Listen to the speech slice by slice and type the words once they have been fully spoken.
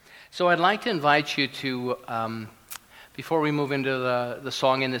So I'd like to invite you to, before we move into the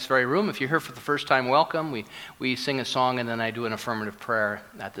song in this very room, if you're here for the first time, welcome. We sing a song and then I do an affirmative prayer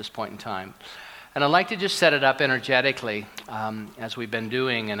at this point in time. And I'd like to just set it up energetically, as we've been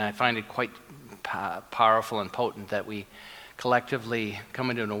doing, and I find it quite powerful and potent that we collectively come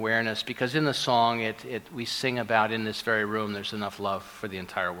into an awareness, because in the song we sing about, in this very room, there's enough love for the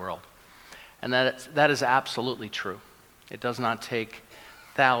entire world. And that is absolutely true. It does not take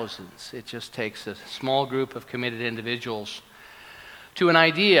thousands. It just takes a small group of committed individuals to an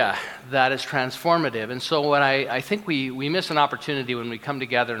idea that is transformative. And so what I think we miss an opportunity when we come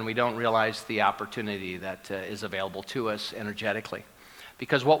together and we don't realize the opportunity that is available to us energetically.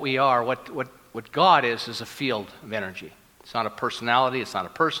 Because what we are, what God is a field of energy. It's not a personality, it's not a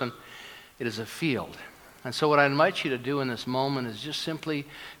person, it is a field. And so what I invite you to do in this moment is just simply,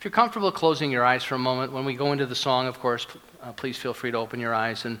 if you're comfortable closing your eyes for a moment, when we go into the song, of course, please feel free to open your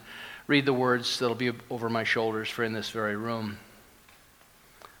eyes and read the words that'll be over my shoulders for in this very room.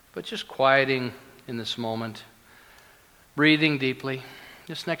 But just quieting in this moment, breathing deeply.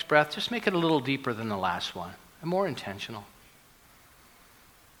 This next breath, just make it a little deeper than the last one, and more intentional.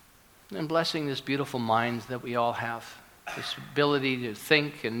 And blessing this beautiful mind that we all have, this ability to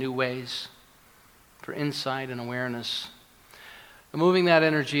think in new ways, for insight and awareness. Moving that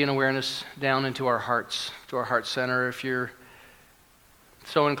energy and awareness down into our hearts, to our heart center. If you're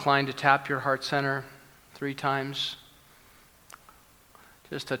so inclined to tap your heart center 3 times,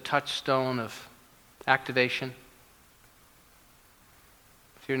 just a touchstone of activation.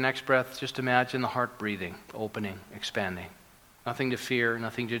 For your next breath, just imagine the heart breathing, opening, expanding. Nothing to fear,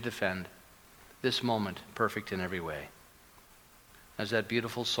 nothing to defend. This moment, perfect in every way. As that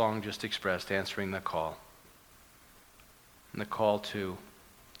beautiful song just expressed, answering the call. And the call to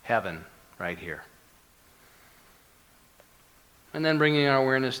heaven right here. And then bringing our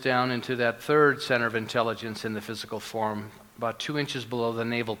awareness down into that third center of intelligence in the physical form, about 2 inches below the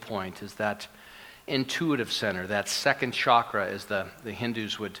navel point, is that intuitive center, that second chakra, as the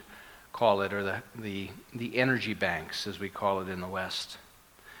Hindus would call it, or the energy banks, as we call it in the West.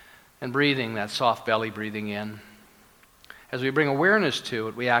 And breathing, that soft belly breathing in. As we bring awareness to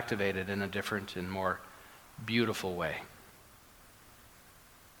it, we activate it in a different and more beautiful way.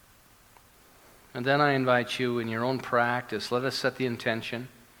 And then I invite you, in your own practice, let us set the intention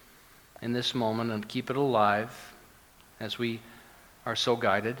in this moment and keep it alive as we are so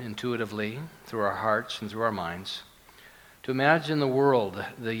guided intuitively through our hearts and through our minds, to imagine the world,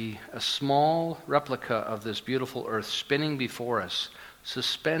 a small replica of this beautiful earth spinning before us,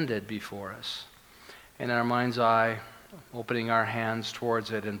 suspended before us, in our mind's eye, opening our hands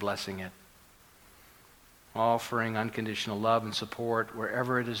towards it and blessing it, offering unconditional love and support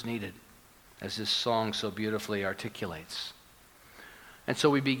wherever it is needed, as this song so beautifully articulates. And so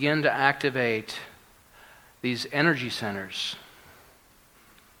we begin to activate these energy centers,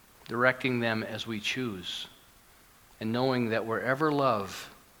 directing them as we choose, and knowing that wherever love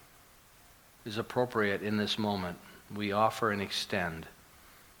is appropriate in this moment, we offer and extend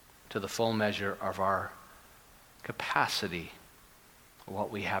to the full measure of our capacity what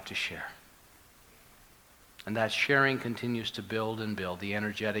we have to share. And that sharing continues to build and build, the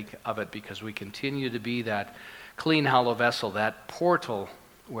energetic of it, because we continue to be that clean, hollow vessel, that portal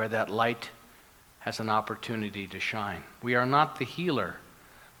where that light has an opportunity to shine. We are not the healer,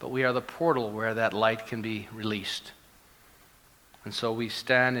 but we are the portal where that light can be released. And so we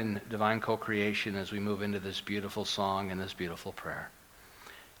stand in divine co-creation as we move into this beautiful song and this beautiful prayer.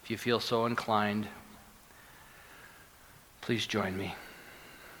 If you feel so inclined, please join me.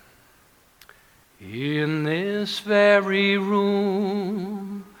 In this very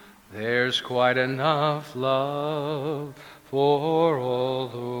room, there's quite enough love for all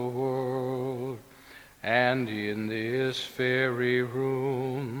the world. And in this very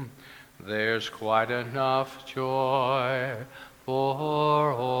room, there's quite enough joy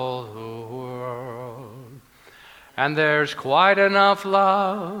for all the world. And there's quite enough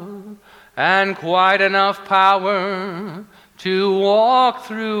love and quite enough power to walk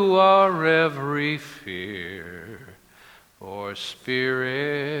through our every fear. For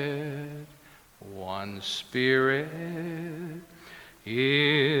Spirit, one Spirit,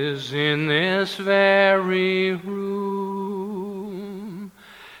 is in this very room,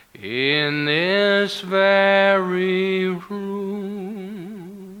 in this very room,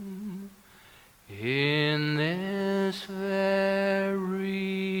 in this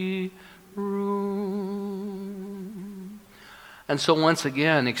very room. And so once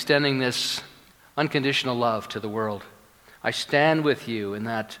again, extending this unconditional love to the world, I stand with you in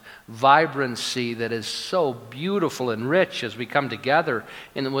that vibrancy that is so beautiful and rich as we come together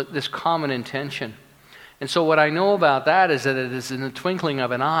in this common intention. And so what I know about that is that it is in the twinkling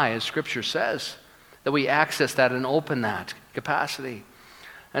of an eye, as Scripture says, that we access that and open that capacity.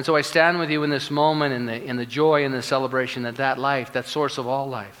 And so I stand with you in this moment, in the joy and the celebration that life, that source of all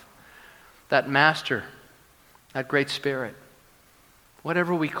life, that master, that great spirit,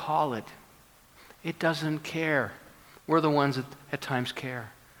 whatever we call it, it doesn't care. We're the ones that at times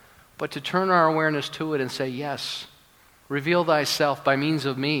care. But to turn our awareness to it and say, yes, reveal thyself by means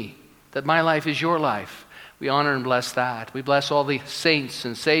of me, that my life is your life. We honor and bless that. We bless all the saints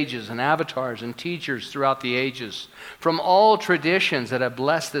and sages and avatars and teachers throughout the ages from all traditions that have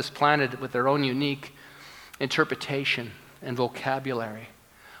blessed this planet with their own unique interpretation and vocabulary,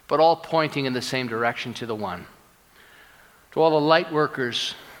 but all pointing in the same direction to the one. To all the light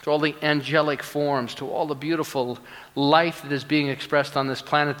workers, to all the angelic forms, to all the beautiful life that is being expressed on this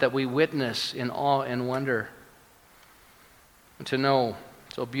planet that we witness in awe and wonder. And to know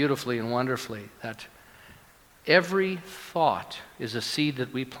so beautifully and wonderfully that every thought is a seed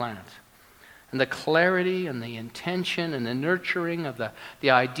that we plant. And the clarity and the intention and the nurturing of the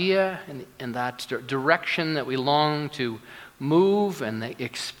idea and that direction that we long to move and the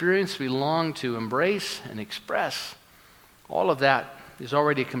experience we long to embrace and express, all of that is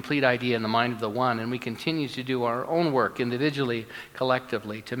already a complete idea in the mind of the one, and we continue to do our own work individually,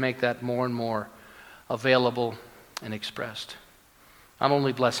 collectively, to make that more and more available and expressed. Not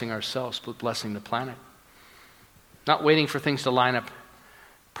only blessing ourselves, but blessing the planet. Not waiting for things to line up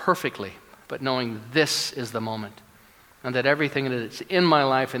perfectly, but knowing this is the moment, and that everything that is in my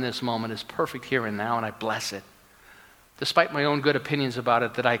life in this moment is perfect here and now, and I bless it. Despite my own good opinions about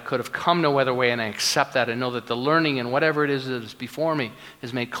it, that I could have come no other way, and I accept that and know that the learning and whatever it is that is before me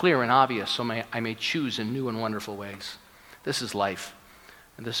is made clear and obvious, so I may choose in new and wonderful ways. This is life,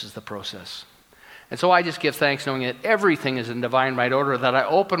 and this is the process. And so I just give thanks knowing that everything is in divine right order, that I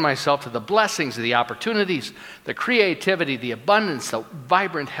open myself to the blessings, the opportunities, the creativity, the abundance, the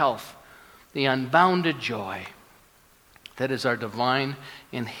vibrant health, the unbounded joy that is our divine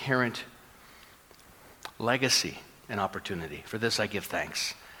inherent legacy and opportunity. For this I give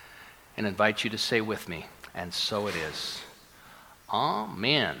thanks and invite you to say with me, and so it is.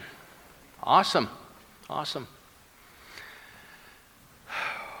 Amen. Awesome. Awesome.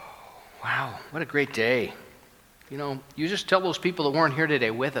 Wow, what a great day. You know, you just tell those people that weren't here today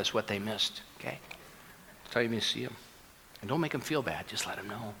with us what they missed, okay? Tell them you see them. And don't make them feel bad, just let them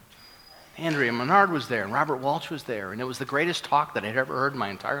know. Andrea Menard was there, and Robert Walsh was there, and it was the greatest talk that I'd ever heard in my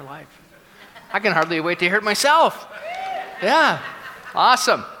entire life. I can hardly wait to hear it myself. Yeah,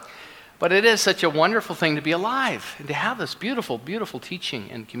 awesome. But it is such a wonderful thing to be alive and to have this beautiful, beautiful teaching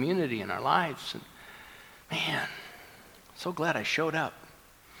and community in our lives. And man, so glad I showed up.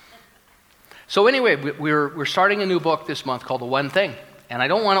 So anyway, we're starting a new book this month called The One Thing. And I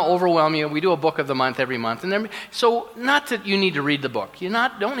don't want to overwhelm you. We do a book of the month every month. And so not that you need to read the book. You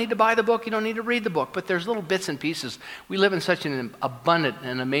don't need to buy the book. You don't need to read the book. But there's little bits and pieces. We live in such an abundant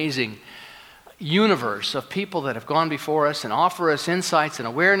and amazing universe of people that have gone before us and offer us insights and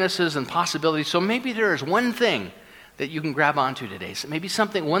awarenesses and possibilities. So maybe there is one thing that you can grab onto today. So maybe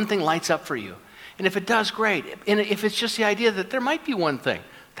one thing lights up for you. And if it does, great. And if it's just the idea that there might be one thing,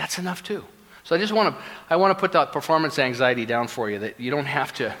 that's enough too. So I want to put that performance anxiety down for you, that you don't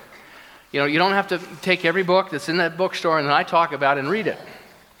have to, you don't have to take every book that's in that bookstore and that I talk about and read it.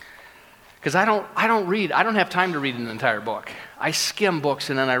 Because I don't have time to read an entire book. I skim books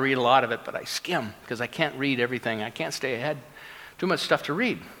and then I read a lot of it, but I skim because I can't read everything. I can't stay ahead. Too much stuff to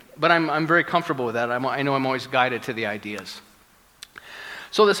read. But I'm very comfortable with that. I know I'm always guided to the ideas.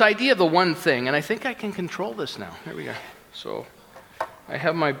 So this idea of the one thing, and I think I can control this now. Here we go. So I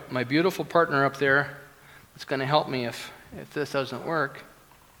have my beautiful partner up there that's going to help me if this doesn't work.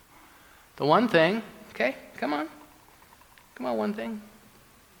 The one thing, okay, come on, one thing.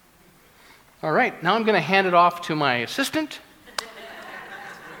 All right, now I'm going to hand it off to my assistant.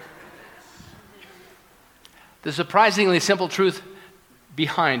 The surprisingly simple truth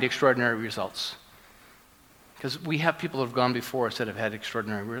behind extraordinary results. Because we have people that have gone before us that have had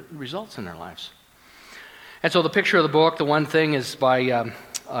extraordinary results in their lives. And so the picture of the book, The One Thing, is by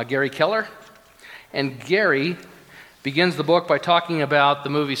Gary Keller. And Gary begins the book by talking about the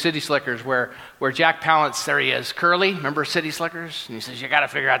movie City Slickers, where Jack Palance, there he is, Curly, remember City Slickers? And he says, you got to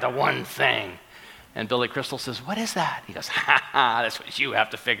figure out the one thing. And Billy Crystal says, what is that? He goes, that's what you have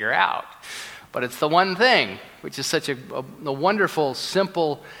to figure out. But it's the one thing, which is such a wonderful,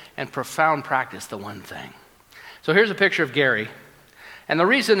 simple, and profound practice, the one thing. So here's a picture of Gary. And the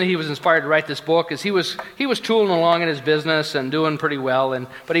reason that he was inspired to write this book is he was tooling along in his business and doing pretty well,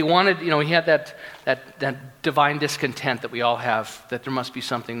 but he wanted, he had that divine discontent that we all have, that there must be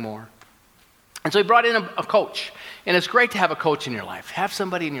something more. And so he brought in a coach. And it's great to have a coach in your life. Have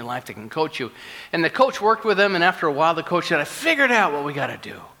somebody in your life that can coach you. And the coach worked with him, and after a while the coach said, I figured out what we got to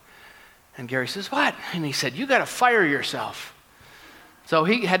do. And Gary says, what? And he said, you got to fire yourself. So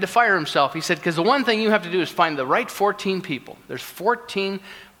he had to fire himself. He said, because the one thing you have to do is find the right 14 people. There's 14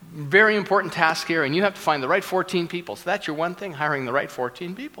 very important tasks here, and you have to find the right 14 people. So that's your one thing, hiring the right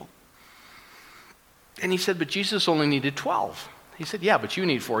 14 people. And he said, but Jesus only needed 12. He said, yeah, but you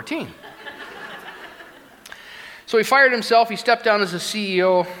need 14. So he fired himself, he stepped down as a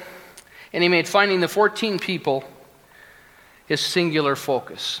CEO, and he made finding the 14 people his singular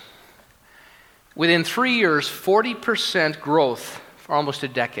focus. Within 3 years, 40% growth for almost a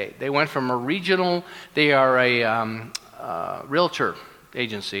decade. They went from a regional, they are a realtor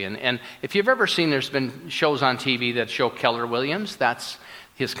agency. And if you've ever seen, there's been shows on TV that show Keller Williams, that's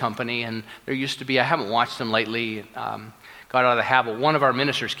his company. And there used to be, I haven't watched them lately, got out of the habit. One of our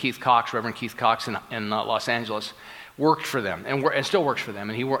ministers, Keith Cox, Reverend Keith Cox in Los Angeles, worked for them and still works for them.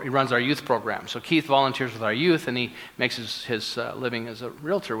 And he runs our youth program. So Keith volunteers with our youth, and he makes his living as a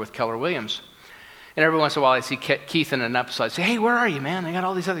realtor with Keller Williams. And every once in a while I see Keith in an episode. I say, hey, where are you, man? They got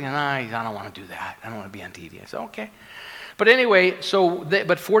all these other things. I don't want to do that. I don't want to be on TV. I said, okay. But anyway, but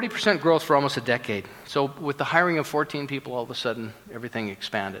 40% growth for almost a decade. So with the hiring of 14 people, all of a sudden, everything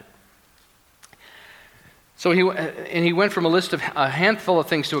expanded. So he went from a handful of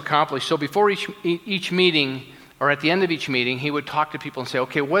things to accomplish. So before each meeting, or at the end of each meeting, he would talk to people and say,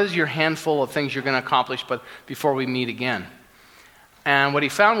 okay, what is your handful of things you're going to accomplish before we meet again? And what he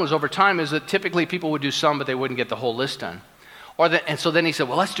found was over time is that typically people would do some, but they wouldn't get the whole list done. And so then he said,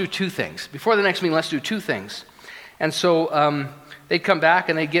 well, let's do 2 things. Before the next meeting, let's do 2 things. And so they'd come back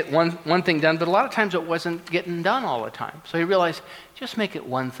and they'd get one thing done, but a lot of times it wasn't getting done all the time. So he realized, just make it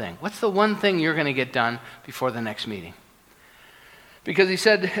one thing. What's the one thing you're going to get done before the next meeting? Because he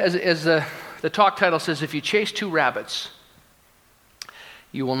said, as the talk title says, if you chase 2 rabbits,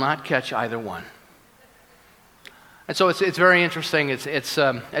 you will not catch either one. And so it's very interesting. I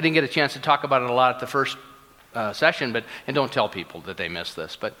didn't get a chance to talk about it a lot at the first session, and don't tell people that they missed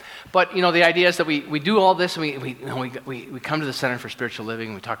this. But the idea is that we do all this, and we come to the Center for Spiritual Living,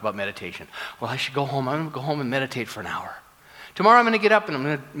 and we talk about meditation. Well, I should go home. I'm going to go home and meditate for an hour. Tomorrow I'm going to get up and I'm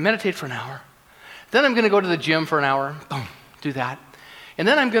going to meditate for an hour. Then I'm going to go to the gym for an hour. Boom, do that. And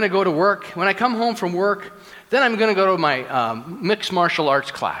then I'm going to go to work. When I come home from work, then I'm going to go to my mixed martial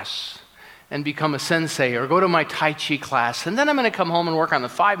arts class and become a sensei, or go to my Tai Chi class. And then I'm going to come home and work on the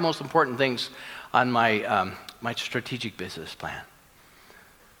 5 most important things on my strategic business plan.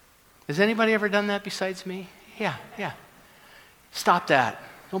 Has anybody ever done that besides me? Yeah. Stop that.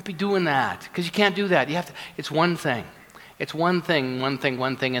 Don't be doing that, because you can't do that. It's one thing. It's one thing,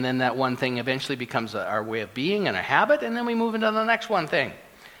 and then that one thing eventually becomes our way of being and a habit, and then we move into the next one thing.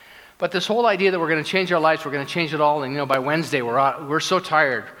 But this whole idea that we're going to change our lives, we're going to change it all, and by Wednesday we're so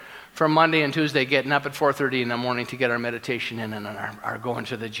tired from Monday and Tuesday getting up at 4:30 in the morning to get our meditation in, and our going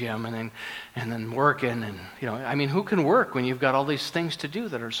to the gym, and then working, and who can work when you've got all these things to do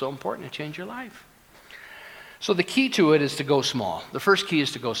that are so important to change your life? So the key to it is to go small. The first key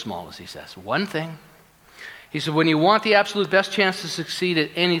is to go small, as he says. One thing. He said, when you want the absolute best chance to succeed at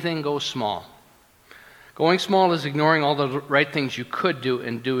anything, go small. Going small is ignoring all the right things you could do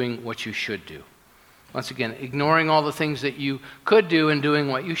and doing what you should do. Once again, ignoring all the things that you could do and doing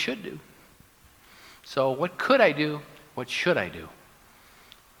what you should do. So what could I do? What should I do?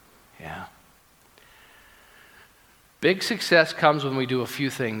 Yeah. Big success comes when we do a few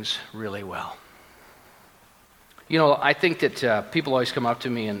things really well. I think that people always come up to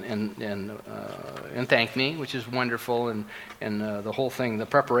me and thank me, which is wonderful, and the whole thing, the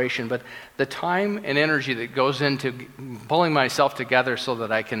preparation. But the time and energy that goes into pulling myself together so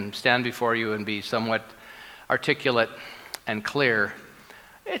that I can stand before you and be somewhat articulate and clear,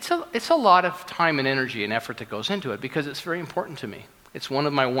 it's a lot of time and energy and effort that goes into it, because it's very important to me. It's one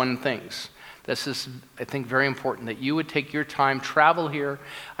of my one things. This is, I think, very important that you would take your time, travel here.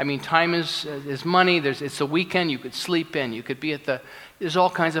 Time is money. It's a weekend. You could sleep in. You could be there's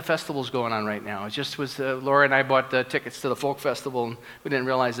all kinds of festivals going on right now. It just was, Laura and I bought the tickets to the folk festival, and we didn't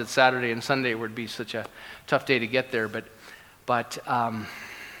realize that Saturday and Sunday would be such a tough day to get there. But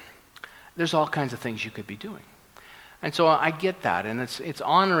there's all kinds of things you could be doing. And so I get that, and it's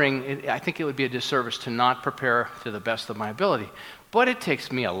honoring. I think it would be a disservice to not prepare to the best of my ability. But it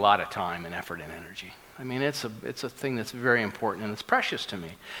takes me a lot of time and effort and energy. It's a thing that's very important, and it's precious to me.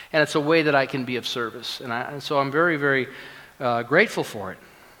 And it's a way that I can be of service. And so I'm very, very grateful for it.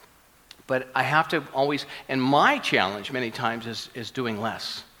 But I have to always, and my challenge many times is doing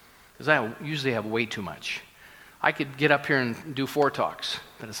less, because I usually have way too much. I could get up here and do 4 talks,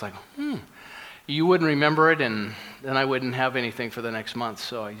 but it's like, you wouldn't remember it, and then I wouldn't have anything for the next month.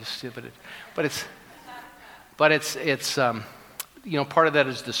 So I just, but it's part of that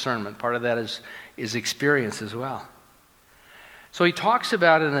is discernment. Part of that is experience as well. So he talks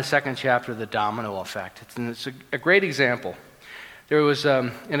about it in the 2nd chapter, the domino effect. It's a great example. There was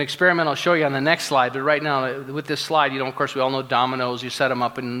an experiment I'll show you on the next slide, but right now with this slide, of course we all know dominoes. You set them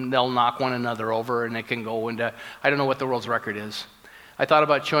up and they'll knock one another over and they can go into, I don't know what the world's record is. I thought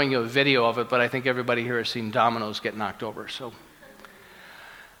about showing you a video of it, but I think everybody here has seen dominoes get knocked over.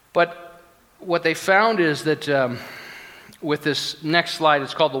 But what they found is that with this next slide,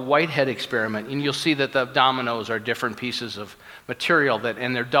 it's called the Whitehead experiment, and you'll see that the dominoes are different pieces of material,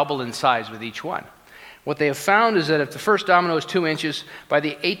 and they're double in size with each one. What they have found is that if the first domino is 2 inches, by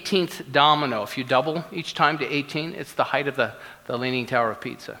the 18th domino, if you double each time to 18, it's the height of the Leaning Tower of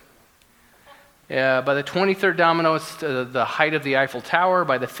Pisa. By the 23rd domino, it's the height of the Eiffel Tower.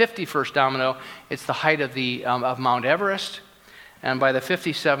 By the 51st domino, it's the height of Mount Everest. And by the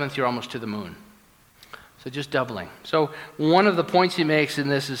 57th, you're almost to the moon. So just doubling. So one of the points he makes in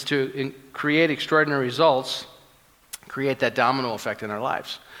this is to create extraordinary results, create that domino effect in our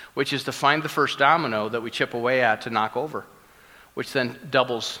lives, which is to find the first domino that we chip away at to knock over, which then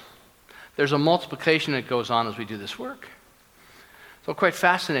doubles. There's a multiplication that goes on as we do this work. So quite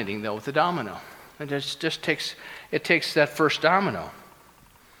fascinating, though, with the domino. It just takes that first domino.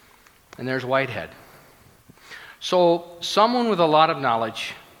 And there's Whitehead. So someone with a lot of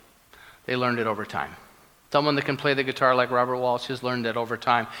knowledge, they learned it over time. Someone that can play the guitar like Robert Walsh has learned it over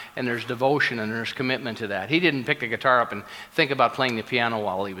time, and there's devotion and there's commitment to that. He didn't pick the guitar up and think about playing the piano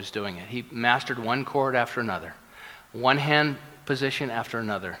while he was doing it. He mastered one chord after another, one hand position after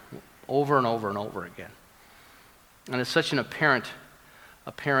another, over and over and over again. And it's such an apparent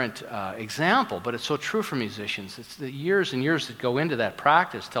example, but it's so true for musicians. It's the years and years that go into that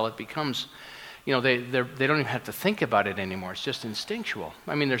practice till it becomes, they don't even have to think about it anymore. It's just instinctual.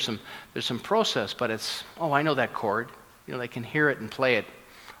 I mean, there's some process, but it's, I know that chord. They can hear it and play it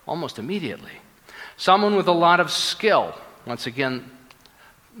almost immediately. Someone with a lot of skill, once again,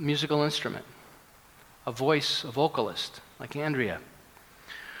 musical instrument, a voice, a vocalist, like Andrea.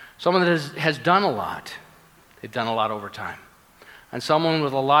 Someone that has done a lot. They've done a lot over time. And someone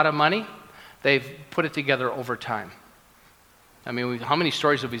with a lot of money, they've put it together over time. I mean, how many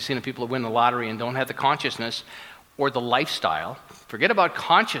stories have we seen of people who win the lottery and don't have the consciousness or the lifestyle? Forget about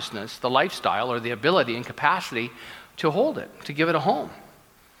consciousness, the lifestyle or the ability and capacity to hold it, to give it a home.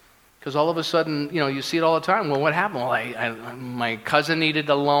 Because all of a sudden, you see it all the time. Well, what happened? Well, my cousin needed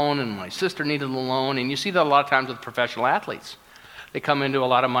a loan and my sister needed a loan. And you see that a lot of times with professional athletes. They come into a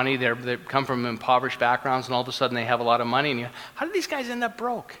lot of money. They come from impoverished backgrounds, and all of a sudden they have a lot of money. And how did these guys end up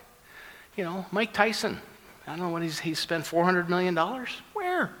broke? Mike Tyson. I don't know what he spent $400 million.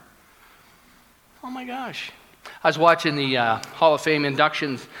 Where? Oh my gosh! I was watching the Hall of Fame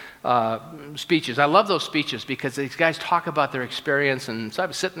induction speeches. I love those speeches because these guys talk about their experience. And so I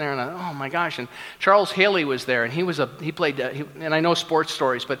was sitting there, and oh my gosh! And Charles Haley was there, and he played. And I know sports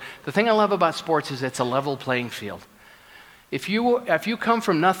stories, but the thing I love about sports is it's a level playing field. If you come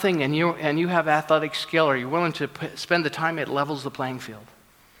from nothing and you have athletic skill, or you're willing to spend the time, it levels the playing field.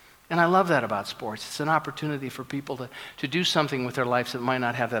 And I love that about sports. It's an opportunity for people to do something with their lives that might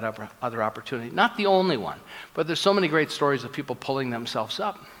not have that other opportunity. Not the only one, but there's so many great stories of people pulling themselves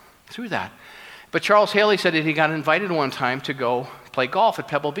up through that. But Charles Haley said that he got invited one time to go play golf at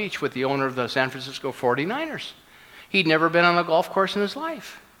Pebble Beach with the owner of the San Francisco 49ers. He'd never been on a golf course in his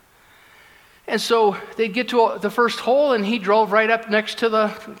life. And so they'd get to the first hole, and he drove right up next to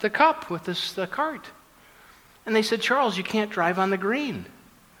the cup with the cart. And they said, Charles, you can't drive on the green.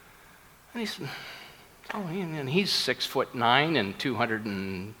 And he said, and he's 6'9" and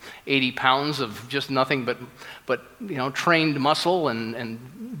 280 pounds of just nothing but trained muscle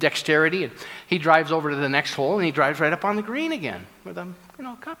and dexterity. And he drives over to the next hole, and he drives right up on the green again where the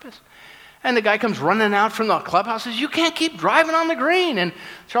cup is. And the guy comes running out from the clubhouse and says, you can't keep driving on the green. And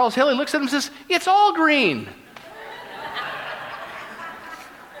Charles Haley looks at him and says, it's all green.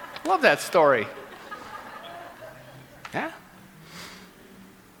 Love that story. Yeah?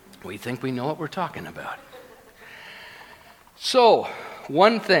 We think we know what we're talking about. So, the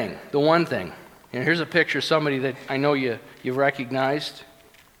one thing. And here's a picture of somebody that I know you've recognized.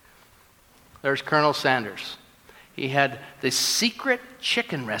 There's Colonel Sanders. He had the secret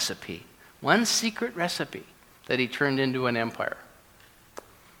chicken recipe. One secret recipe that he turned into an empire.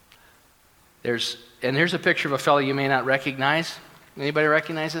 Here's a picture of a fellow you may not recognize. Anybody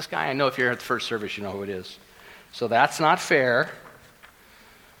recognize this guy? I know if you're at the first service, you know who it is. So that's not fair.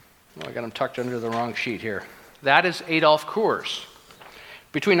 Oh, I got him tucked under the wrong sheet here. That is Adolf Coors.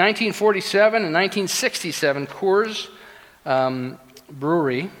 Between 1947 and 1967, Coors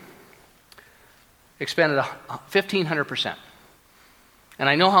Brewery expanded 1,500%. And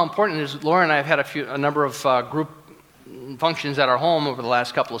I know how important it is. Laura and I have had a number of group functions at our home over the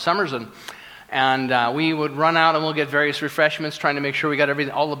last couple of summers, and we would run out and we'll get various refreshments, trying to make sure we got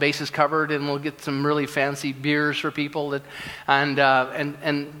everything, all the bases covered, and we'll get some really fancy beers for people. And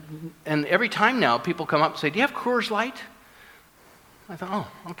every time now, people come up and say, "Do you have Coors Light?" I thought,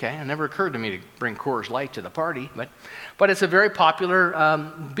 "Oh, okay." It never occurred to me to bring Coors Light to the party, but it's a very popular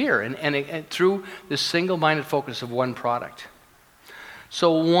beer, and through this single-minded focus of one product.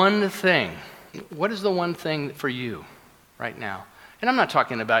 So one thing. What is the one thing for you right now? And I'm not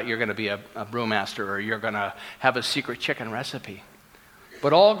talking about you're going to be a brewmaster or you're going to have a secret chicken recipe.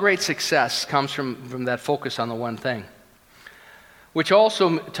 But all great success comes from that focus on the one thing, which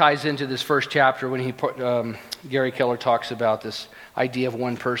also ties into this first chapter when Gary Keller talks about this idea of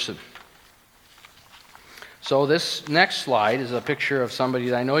one person. So this next slide is a picture of somebody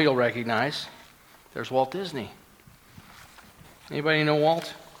that I know you'll recognize. There's Walt Disney. Anybody know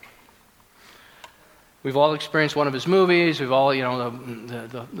Walt? We've all experienced one of his movies. We've all,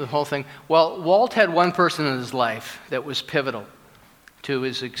 the whole thing. Well, Walt had one person in his life that was pivotal to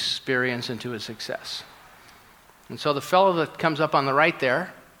his experience and to his success. And so the fellow that comes up on the right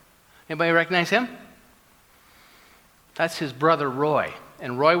there, anybody recognize him? That's his brother Roy.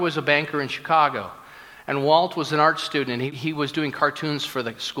 And Roy was a banker in Chicago. And Walt was an art student, and he was doing cartoons for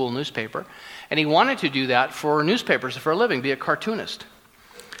the school newspaper. And he wanted to do that for newspapers for a living, be a cartoonist.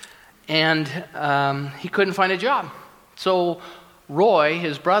 And he couldn't find a job. So Roy,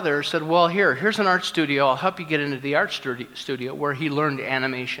 his brother, said, "Well, here's an art studio. I'll help you get into the art studio," where he learned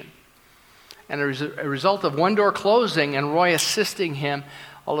animation. And as a result of one door closing and Roy assisting him,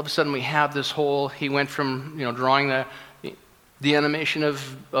 all of a sudden we have this whole, he went from drawing the animation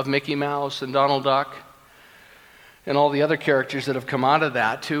of Mickey Mouse and Donald Duck and all the other characters that have come out of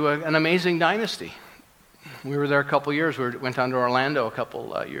that to an amazing dynasty. We were there a couple years. We went down to Orlando a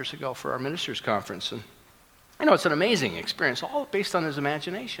couple years ago for our ministers' conference. And it's an amazing experience, all based on his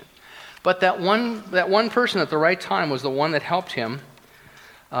imagination. But that one person at the right time was the one that helped him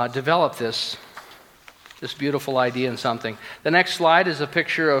develop this beautiful idea in something. The next slide is a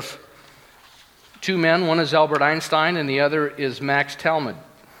picture of two men. One is Albert Einstein, and the other is Max Talmud.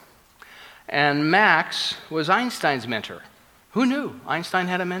 And Max was Einstein's mentor. Who knew Einstein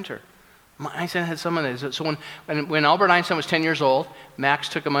had a mentor? Einstein had someone that. So when Albert Einstein was 10 years old, Max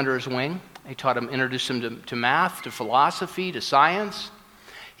took him under his wing. He introduced him to math, to philosophy, to science.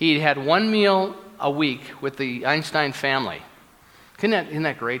 He had one meal a week with the Einstein family. Isn't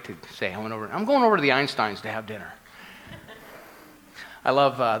that great to say? I'm going over to the Einsteins to have dinner. I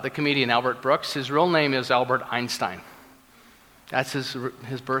love the comedian Albert Brooks. His real name is Albert Einstein. That's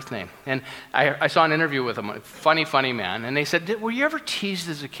his birth name. And I saw an interview with him, a funny man. And they said, "Were you ever teased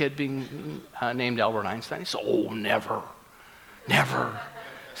as a kid being named Albert Einstein?" He said, "Oh, never. He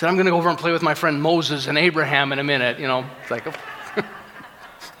said, "I'm going to go over and play with my friend Moses and Abraham in a minute." It's like,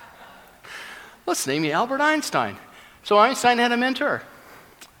 let's name you Albert Einstein. So Einstein had a mentor.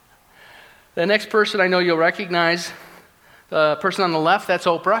 The next person I know you'll recognize, the person on the left, that's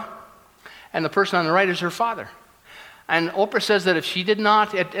Oprah. And the person on the right is her father. And Oprah says that if she did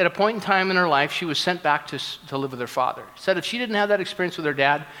not, at a point in time in her life, she was sent back to live with her father. Said if she didn't have that experience with her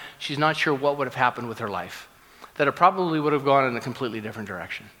dad, she's not sure what would have happened with her life. That it probably would have gone in a completely different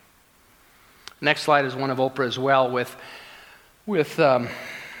direction. Next slide is one of Oprah as well with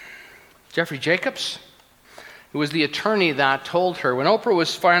Jeffrey Jacobs, who was the attorney that told her when Oprah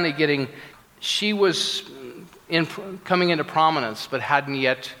was finally she was coming into prominence, but hadn't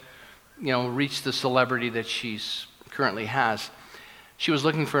yet, reached the celebrity that she's currently has. She was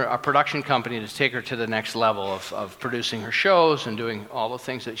looking for a production company to take her to the next level of producing her shows and doing all the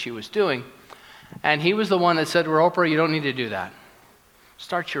things that she was doing. And he was the one that said, "Well, Oprah, you don't need to do that.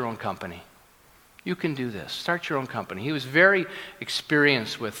 Start your own company. You can do this. Start your own company." He was very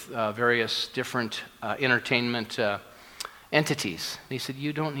experienced with various different entertainment entities. And he said,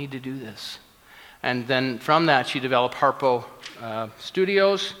 "You don't need to do this." And then from that, she developed Harpo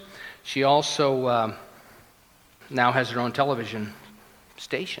Studios. She also now has her own television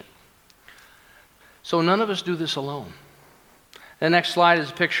station. So none of us do this alone. The next slide is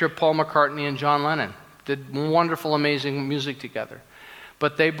a picture of Paul McCartney and John Lennon. Did wonderful, amazing music together.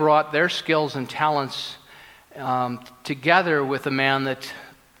 But they brought their skills and talents together with a man that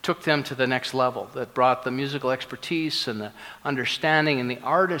took them to the next level, that brought the musical expertise and the understanding and the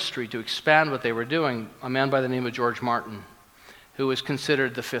artistry to expand what they were doing, a man by the name of George Martin, who was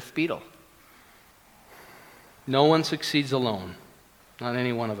considered the fifth Beatle. No one succeeds alone, not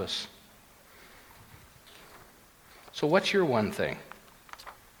any one of us. So what's your one thing?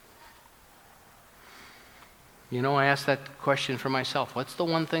 You know, I asked that question for myself. What's the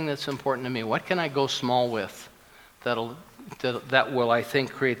one thing that's important to me? What can I go small with that will, I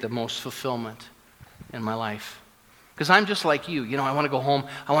think, create the most fulfillment in my life? Because I'm just like you. You know, I want to go home.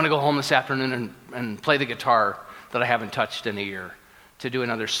 I want to go home this afternoon and play the guitar that I haven't touched in a year, to do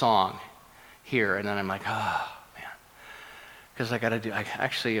another song here. And then I'm like, oh, man. Because I got to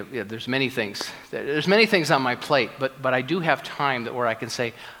do, there's many things. There's many things on my plate, but I do have time where I can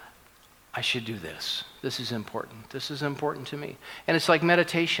say, I should do this. This is important. This is important to me. And it's like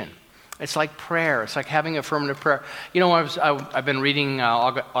meditation. It's like prayer. It's like having affirmative prayer. You know, I've been reading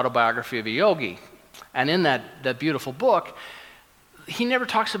Autobiography of a Yogi, and in that beautiful book, he never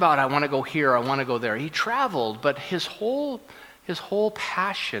talks about, I want to go here, I want to go there. He traveled, but his whole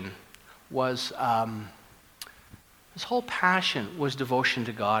passion was devotion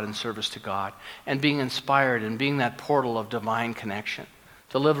to God and service to God, and being inspired and being that portal of divine connection,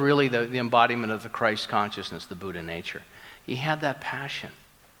 to live really the embodiment of the Christ consciousness, the Buddha nature. He had that passion.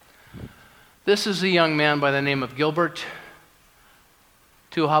 This is a young man by the name of Gilbert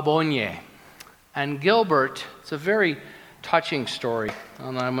Tuhabonye. And Gilbert, it's a very touching story.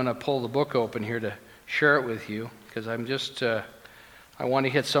 And I'm going to pull the book open here to share it with you, because I want to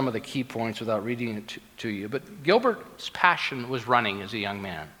hit some of the key points without reading it to you. But Gilbert's passion was running as a young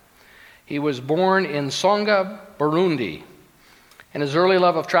man. He was born in Songa, Burundi, and his early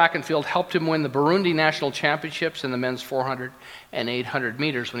love of track and field helped him win the Burundi National Championships in the men's 400 and 800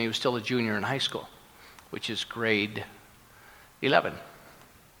 meters when he was still a junior in high school, which is grade 11.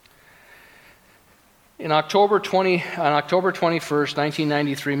 On October 21st,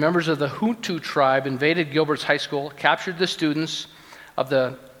 1993, members of the Hutu tribe invaded Gilbert's high school, captured the students of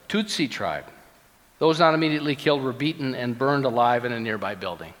the Tutsi tribe. Those not immediately killed were beaten and burned alive in a nearby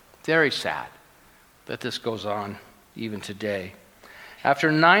building. Very sad that this goes on even today.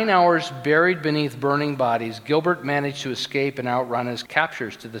 After 9 hours buried beneath burning bodies, Gilbert managed to escape and outrun his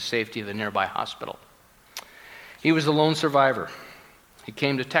captors to the safety of a nearby hospital. He was the lone survivor. He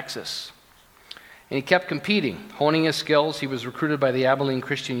came to Texas, and he kept competing, honing his skills. He was recruited by the Abilene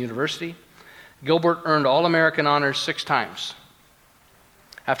Christian University. Gilbert earned All-American honors 6 times.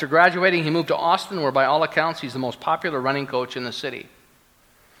 After graduating, he moved to Austin, where by all accounts he's the most popular running coach in the city.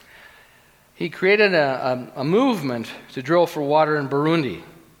 He created a movement to drill for water in Burundi.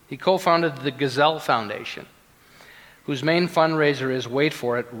 He co-founded the Gazelle Foundation, whose main fundraiser is, wait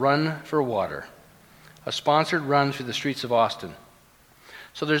for it, Run for Water, a sponsored run through the streets of Austin.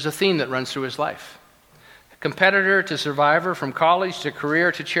 So there's a theme that runs through his life. Competitor to survivor, from college to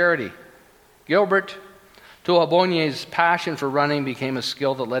career to charity. Gilbert Tuhabonye's passion for running became a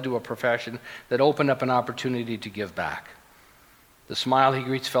skill that led to a profession that opened up an opportunity to give back. The smile he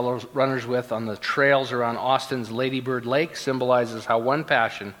greets fellow runners with on the trails around Austin's Lady Bird Lake symbolizes how one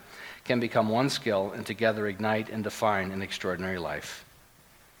passion can become one skill and together ignite and define an extraordinary life.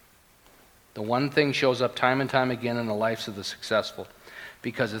 The one thing shows up time and time again in the lives of the successful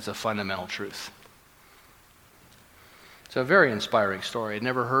because it's a fundamental truth. It's a very inspiring story. I'd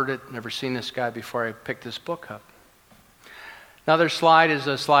never heard it, never seen this guy before I picked this book up. Another slide is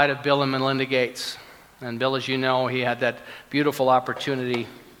a slide of Bill and Melinda Gates. And Bill, as you know, he had that beautiful opportunity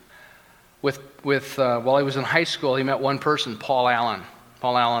while he was in high school. He met one person, Paul Allen.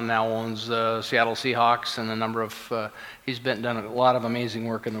 Paul Allen now owns Seattle Seahawks and a number of, he's done a lot of amazing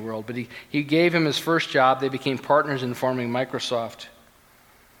work in the world. But he gave him his first job. They became partners in forming Microsoft.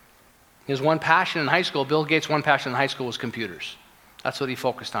 His one passion in high school, Bill Gates' one passion in high school was computers. That's what he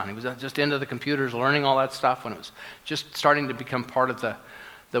focused on. He was just into the computers, learning all that stuff when it was just starting to become part of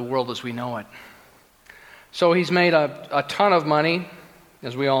the world as we know it. So he's made a ton of money,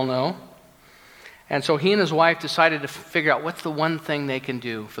 as we all know. And so he and his wife decided to figure out what's the one thing they can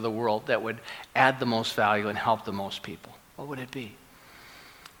do for the world that would add the most value and help the most people. What would it be?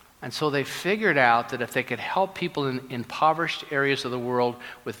 And so they figured out that if they could help people in impoverished areas of the world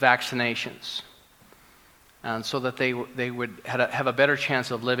with vaccinations, and so that they would have a better chance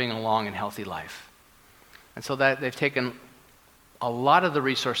of living a long and healthy life. And so that they've taken a lot of the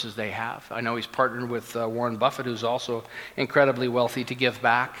resources they have. I know he's partnered with Warren Buffett, who's also incredibly wealthy, to give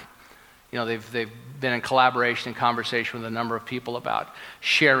back. You know, they've been in collaboration and conversation with a number of people about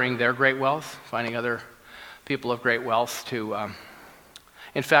sharing their great wealth, finding other people of great wealth to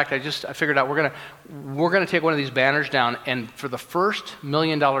In fact, I figured out we're gonna take one of these banners down, and for the first $1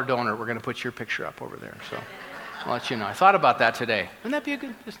 million donor, we're gonna put your picture up over there. So I'll let you know. I thought about that today. Wouldn't that be a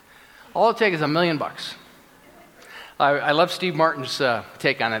good? All it takes is $1 million. I love Steve Martin's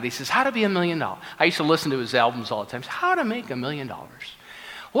take on it. He says, "How to be $1 million." I used to listen to his albums all the time. How to make $1 million?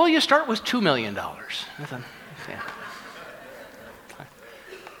 Well, you start with $2 million. I thought, yeah.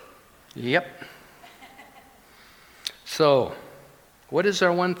 Yep. So, what is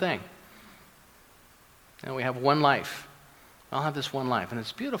our one thing? And we have one life. I'll have this one life, and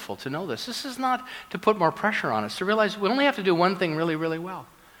it's beautiful to know this. This is not to put more pressure on us, to realize we only have to do one thing really, really well,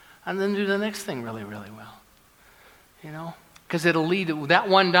 and then do the next thing really, really well. You know? Because it'll lead to that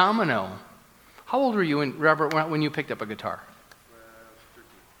one domino. How old were you, Robert, when you picked up a guitar? 13.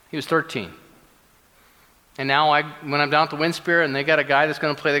 He was 13. And now when I'm down at the Wind Spirit and they got a guy that's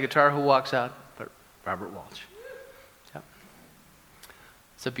going to play the guitar, who walks out? But Robert Walsh. Yep.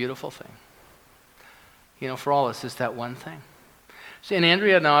 It's a beautiful thing. You know, for all of us, it's that one thing. See, and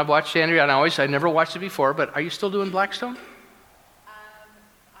Andrea, now I've watched Andrea, and I never watched it before, but are you still doing Blackstone? No.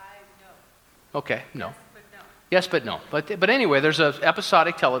 Okay, no. Yes, but no. Yes, but no. But anyway, there's an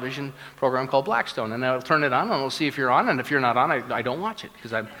episodic television program called Blackstone, and I'll turn it on, and I'll see if you're on, and if you're not on, I don't watch it,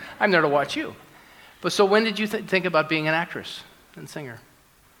 because I'm there to watch you. But so when did you think about being an actress and singer?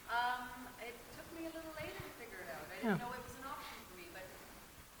 It took me a little later to figure it out. I didn't know it was an option for me, but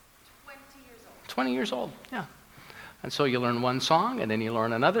 20 years old. 20 years old, yeah. And so you learn one song, and then you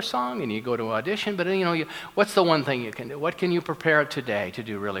learn another song, and you go to audition, but what's the one thing you can do? What can you prepare today to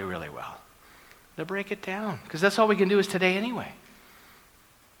do really, really well? To break it down, because that's all we can do is today anyway.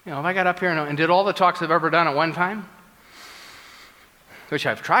 You know, if I got up here and did all the talks I've ever done at one time, which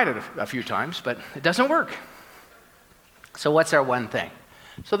I've tried it a few times, but it doesn't work. So what's our one thing?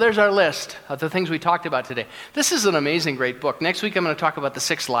 So there's our list of the things we talked about today. This is an amazing, great book. Next week I'm going to talk about the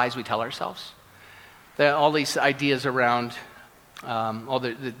 6 lies we tell ourselves. All these ideas around all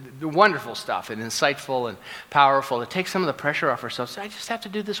the wonderful stuff and insightful and powerful. It takes some of the pressure off ourselves. I just have to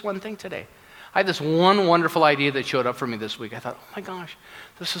do this one thing today. I had this one wonderful idea that showed up for me this week. I thought, oh my gosh,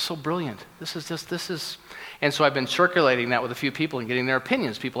 this is so brilliant. And so I've been circulating that with a few people and getting their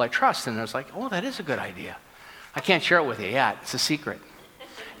opinions, people I trust. And I was like, oh, that is a good idea. I can't share it with you yet. It's a secret.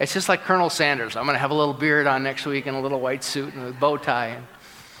 It's just like Colonel Sanders. I'm going to have a little beard on next week and a little white suit and a bow tie. And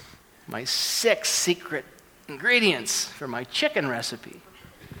my 6 secret ingredients for my chicken recipe.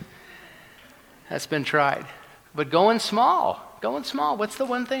 That's been tried. But going small. What's the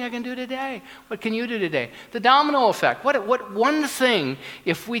one thing I can do today? What can you do today? The domino effect. What one thing,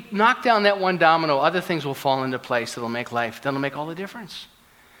 if we knock down that one domino, other things will fall into place that'll make all the difference.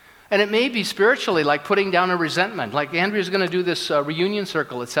 And it may be spiritually, like putting down a resentment. Like Andrea's going to do this reunion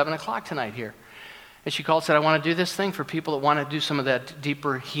circle at 7 o'clock tonight here. And she called and said, I want to do this thing for people that want to do some of that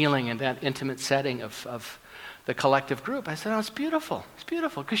deeper healing and that intimate setting of the collective group. I said, oh, it's beautiful. It's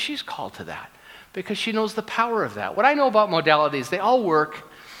beautiful, because she's called to that. Because she knows the power of that. What I know about modalities, they all work,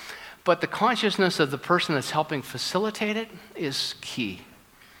 but the consciousness of the person that's helping facilitate it is key.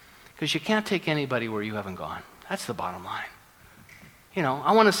 Because you can't take anybody where you haven't gone. That's the bottom line. You know,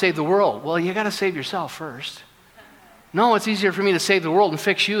 I want to save the world. Well, you got to save yourself first. No, it's easier for me to save the world and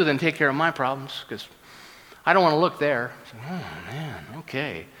fix you than take care of my problems, because I don't want to look there. So, oh, man,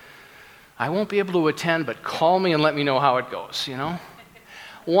 okay. I won't be able to attend, but call me and let me know how it goes, you know?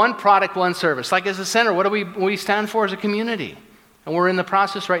 One product, one service. Like as a center, what do we stand for as a community? And we're in the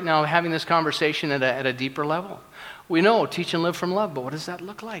process right now of having this conversation at a deeper level. We know teach and live from love, but what does that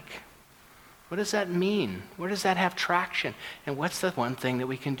look like? What does that mean? Where does that have traction? And what's the one thing that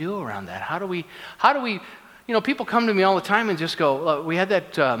we can do around that? How do we, people come to me all the time and just go, we had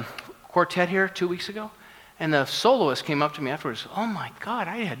that quartet here 2 weeks ago, and the soloist came up to me afterwards, oh my God,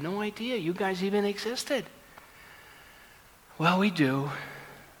 I had no idea you guys even existed. Well, we do.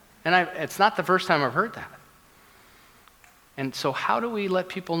 And it's not the first time I've heard that. And so how do we let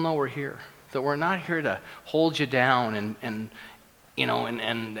people know we're here? That we're not here to hold you down and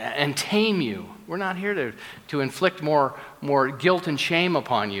tame you. We're not here to inflict more guilt and shame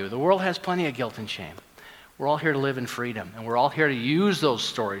upon you. The world has plenty of guilt and shame. We're all here to live in freedom, and we're all here to use those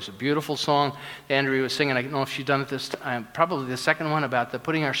stories. A beautiful song Andrea was singing, I don't know if she's done it this time, probably the second one about the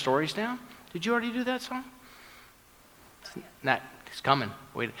putting our stories down. Did you already do that song? He's coming.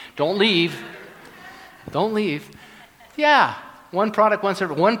 Wait, don't leave. Don't leave. Yeah, one product, one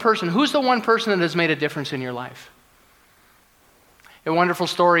service, one person. Who's the one person that has made a difference in your life? A wonderful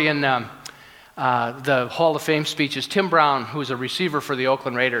story in the Hall of Fame speeches, Tim Brown, who's a receiver for the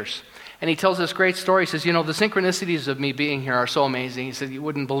Oakland Raiders. And he tells this great story. He says, the synchronicities of me being here are so amazing. He said, you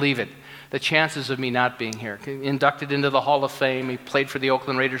wouldn't believe it. The chances of me not being here. Inducted into the Hall of Fame. He played for the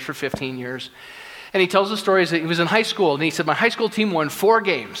Oakland Raiders for 15 years. And he tells the stories that he was in high school. And he said, my high school team won 4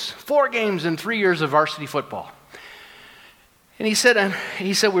 games in 3 years of varsity football. And he said,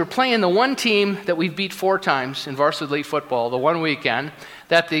 we were playing the one team that we've beat 4 times in varsity football, the one weekend,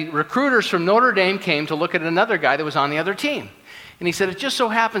 that the recruiters from Notre Dame came to look at another guy that was on the other team. And he said, it just so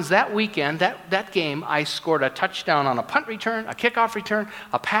happens that weekend, that game, I scored a touchdown on a punt return, a kickoff return,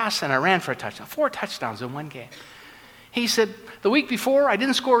 a pass, and I ran for a touchdown. 4 touchdowns in one game. He said, the week before, I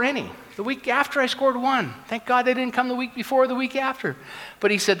didn't score any. The week after, I scored 1. Thank God they didn't come the week before or the week after. But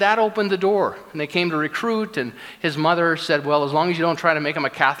he said that opened the door. And they came to recruit, and his mother said, well, as long as you don't try to make him a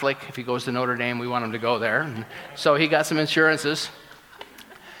Catholic, if he goes to Notre Dame, we want him to go there. And so he got some insurances.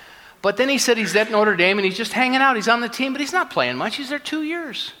 But then he said he's at Notre Dame, and he's just hanging out. He's on the team, but he's not playing much. He's there 2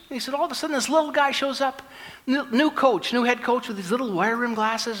 years. And he said all of a sudden this little guy shows up, new head coach with these little wire-rimmed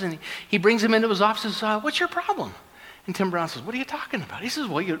glasses, and he brings him into his office and says, what's your problem? And Tim Brown says, what are you talking about? He says,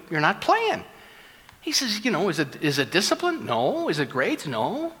 well, you're not playing. He says, is it discipline? No. Is it grades?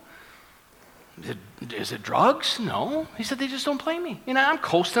 No. Is it drugs? No. He said, they just don't play me. I'm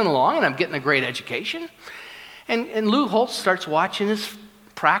coasting along, and I'm getting a great education. And Lou Holtz starts watching his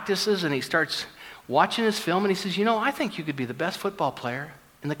practices, and he starts watching his film, and he says, I think you could be the best football player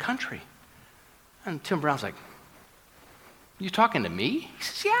in the country. And Tim Brown's like, you talking to me? He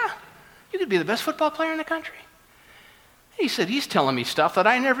says, yeah, you could be the best football player in the country. He said, he's telling me stuff that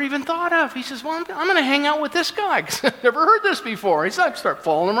I never even thought of. He says, well, I'm going to hang out with this guy because I've never heard this before. He said, I start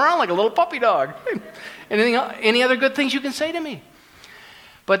following him around like a little puppy dog. Any other good things you can say to me?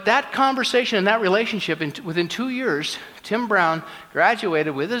 But that conversation and that relationship, within 2 years, Tim Brown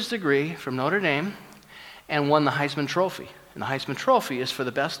graduated with his degree from Notre Dame and won the Heisman Trophy. And the Heisman Trophy is for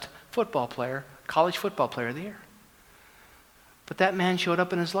the best college football player of the year. But that man showed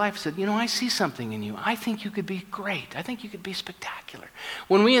up in his life and said, I see something in you. I think you could be great. I think you could be spectacular.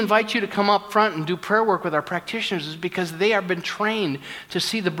 When we invite you to come up front and do prayer work with our practitioners, it's because they have been trained to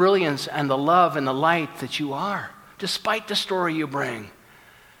see the brilliance and the love and the light that you are, despite the story you bring.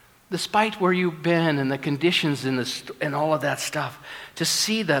 Despite where you've been and the conditions and all of that stuff, to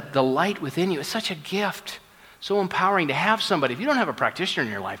see the light within you is such a gift, so empowering to have somebody. If you don't have a practitioner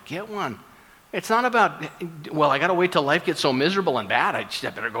in your life, get one. It's not about, I got to wait till life gets so miserable and bad, I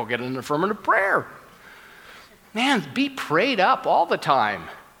better go get an affirmative prayer. Man, be prayed up all the time.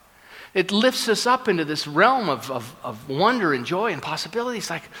 It lifts us up into this realm of wonder and joy and possibility. It's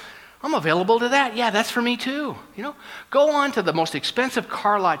like, I'm available to that. Yeah, that's for me too. Go on to the most expensive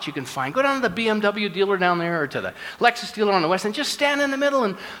car lot you can find. Go down to the BMW dealer down there or to the Lexus dealer on the west and just stand in the middle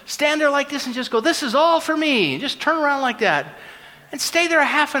and stand there like this and just go, this is all for me. And just turn around like that and stay there a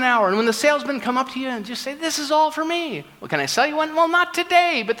half an hour. And when the salesman come up to you and just say, this is all for me. Well, can I sell you one? Well, not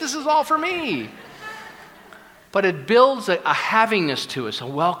today, but this is all for me. But it builds a havingness to us, a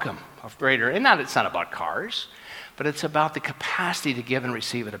welcome of greater. And it's not about cars, but it's about the capacity to give and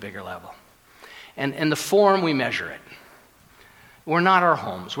receive at a bigger level. And the form, we measure it. We're not our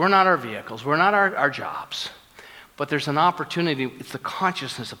homes. We're not our vehicles. We're not our jobs. But there's an opportunity. It's the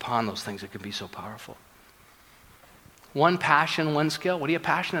consciousness upon those things that can be so powerful. One passion, one skill. What are you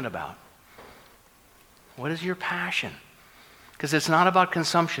passionate about? What is your passion? Because it's not about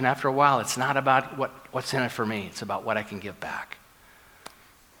consumption. After a while, it's not about what's in it for me. It's about what I can give back.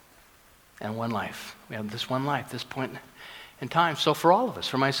 And one life. We have this one life, this point in time. So for all of us,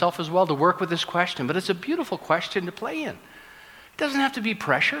 for myself as well, to work with this question. But it's a beautiful question to play in. It doesn't have to be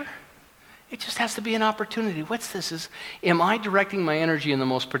pressure. It just has to be an opportunity. What's this? Am I directing my energy in the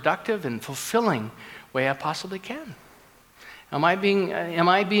most productive and fulfilling way I possibly can? Am I being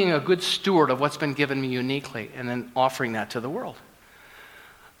a good steward of what's been given me uniquely and then offering that to the world?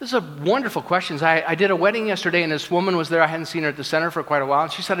 This is a wonderful question. I did a wedding yesterday, and this woman was there. I hadn't seen her at the center for quite a while.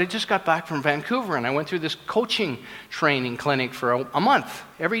 And she said, I just got back from Vancouver, and I went through this coaching training clinic for a month,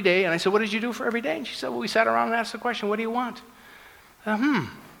 every day. And I said, what did you do for every day? And she said, well, we sat around and asked the question, what do you want?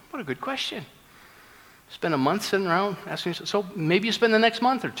 What a good question. Spend a month sitting around asking yourself, so maybe you spend the next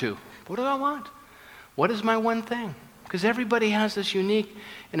month or two. What do I want? What is my one thing? Because everybody has this unique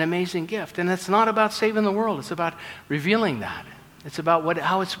and amazing gift. And it's not about saving the world. It's about revealing that. It's about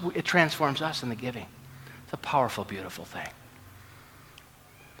how it transforms us in the giving. It's a powerful, beautiful thing.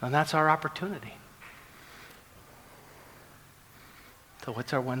 And that's our opportunity. So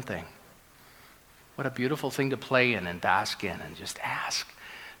what's our one thing? What a beautiful thing to play in and bask in and just ask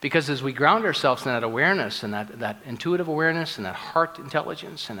Because as we ground ourselves in that awareness and that intuitive awareness and that heart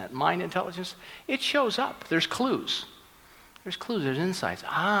intelligence and that mind intelligence, it shows up. There's clues. There's clues, there's insights.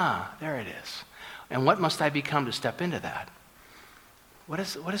 Ah, there it is. And what must I become to step into that? What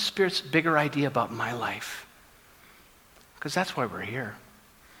is Spirit's bigger idea about my life? Because that's why we're here.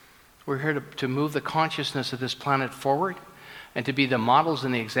 We're here to move the consciousness of this planet forward and to be the models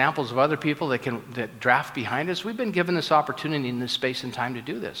and the examples of other people that draft behind us. We've been given this opportunity in this space and time to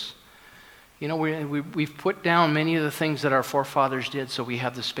do this. You know, we've put down many of the things that our forefathers did, so we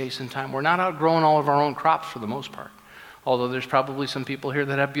have the space and time. We're not outgrowing all of our own crops for the most part, although there's probably some people here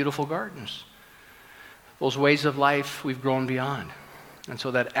that have beautiful gardens. Those ways of life we've grown beyond. And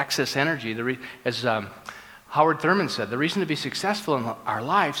so that excess energy, as Howard Thurman said, the reason to be successful in our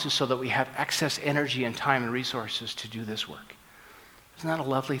lives is so that we have excess energy and time and resources to do this work. Isn't that a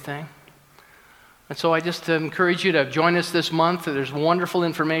lovely thing? And so I just encourage you to join us this month. There's wonderful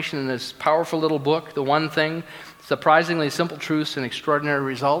information in this powerful little book, The One Thing, Surprisingly Simple Truths and Extraordinary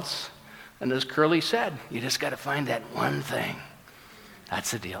Results. And as Curly said, you just got to find that one thing. That's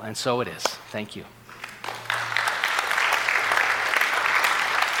the deal. And so it is. Thank you.